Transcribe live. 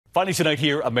Finally tonight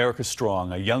here, America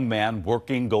Strong, a young man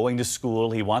working, going to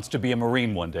school. He wants to be a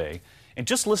Marine one day. And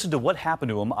just listen to what happened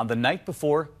to him on the night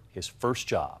before his first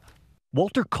job.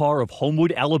 Walter Carr of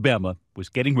Homewood, Alabama, was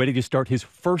getting ready to start his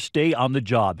first day on the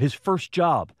job, his first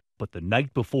job. But the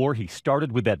night before he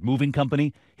started with that moving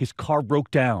company, his car broke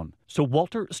down. So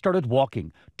Walter started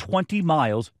walking 20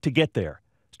 miles to get there,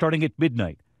 starting at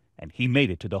midnight. And he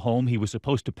made it to the home he was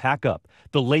supposed to pack up,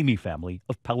 the Lamy family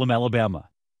of Pelham, Alabama.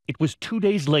 It was 2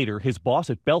 days later his boss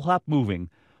at Bellhop Moving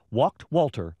walked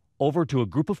Walter over to a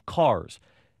group of cars.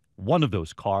 One of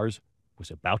those cars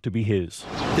was about to be his.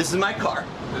 This is my car.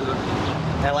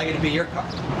 I'd like it to be your car.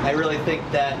 I really think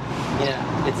that,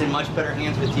 it's in much better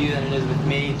hands with you than it is with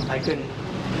me. I couldn't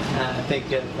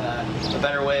think of a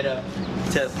better way to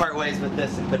part ways with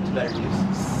this and put it to better use.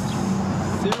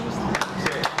 Seriously.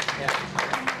 Yeah.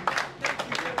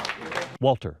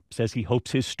 Walter says he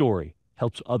hopes his story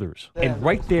helps others. And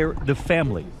right there, the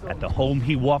family at the home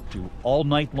he walked to all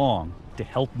night long to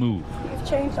help move. You've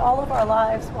changed all of our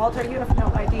lives. Walter, you have no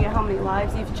idea how many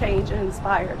lives you've changed and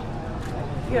inspired.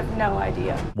 You have no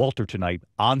idea. Walter tonight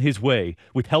on his way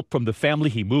with help from the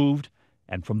family he moved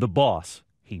and from the boss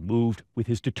he moved with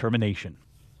his determination.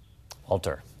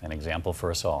 Walter, an example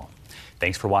for us all.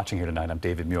 Thanks for watching here tonight. I'm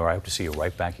David Muir. I hope to see you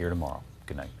right back here tomorrow.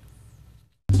 Good night.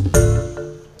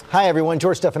 Hi everyone,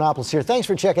 George Stephanopoulos here. Thanks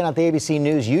for checking out the ABC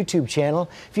News YouTube channel.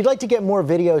 If you'd like to get more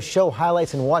videos, show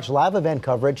highlights, and watch live event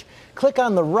coverage, click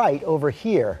on the right over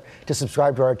here to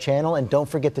subscribe to our channel, and don't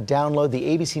forget to download the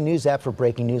ABC News app for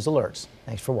breaking news alerts.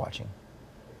 Thanks for watching.